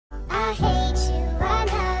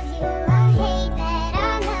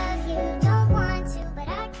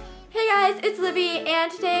Libby,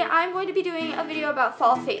 and today I'm going to be doing a video about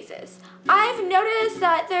fall phases. I've noticed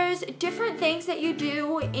that there's different things that you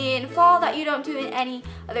do in fall that you don't do in any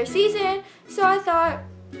other season, so I thought,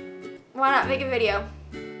 why not make a video?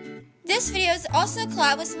 This video is also a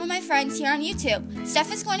collab with some of my friends here on YouTube.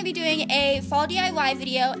 Steph is going to be doing a fall DIY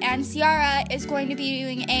video, and Ciara is going to be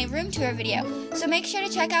doing a room tour video. So make sure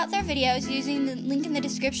to check out their videos using the link in the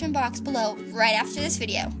description box below right after this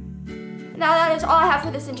video. Now that is all I have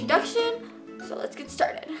for this introduction, so let's get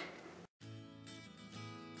started.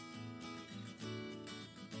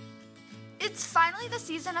 It's finally the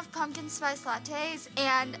season of pumpkin spice lattes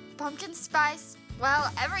and pumpkin spice,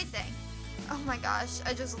 well, everything. Oh my gosh,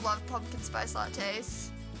 I just love pumpkin spice lattes.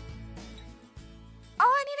 Oh,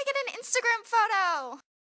 I need to get an Instagram photo!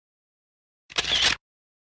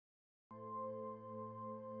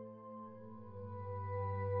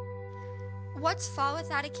 What's fall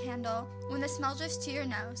without a candle? When the smell drifts to your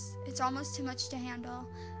nose, it's almost too much to handle,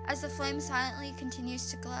 as the flame silently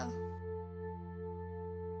continues to glow.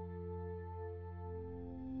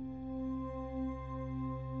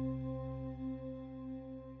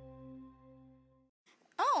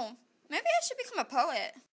 Oh, maybe I should become a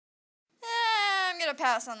poet. I'm gonna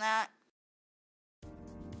pass on that.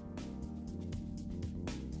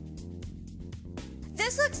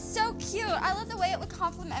 This looks so cute. I love the way it would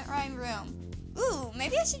complement my room. Ooh,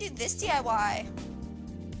 maybe I should do this DIY.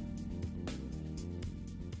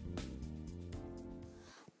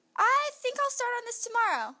 I think I'll start on this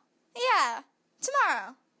tomorrow. Yeah,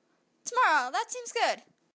 tomorrow. Tomorrow, that seems good.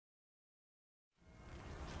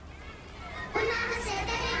 When Mama said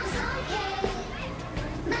that it was okay,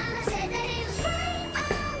 Mama said that it was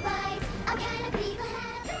alright. All kind of people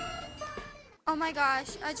had a bad fun. Oh my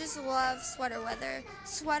gosh, I just love sweater weather.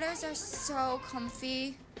 Sweaters are so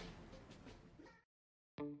comfy.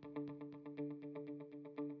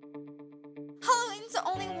 Halloween's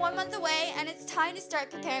only 1 month away, and it's time to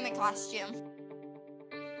start preparing my costume.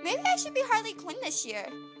 Maybe I should be Harley Quinn this year.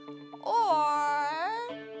 Or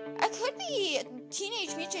I could be a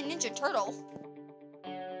Teenage Mutant Ninja Turtle.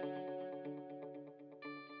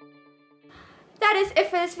 That is it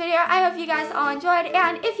for this video. I hope you guys all enjoyed,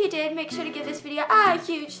 and if you did, make sure to give this video a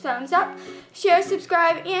huge thumbs up, share,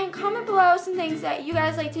 subscribe, and comment below some things that you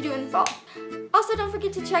guys like to do in the fall. Also, don't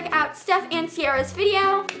forget to check out Steph and Ciara's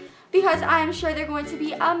video, because I'm sure they're going to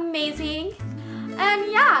be amazing.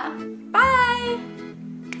 And yeah, bye!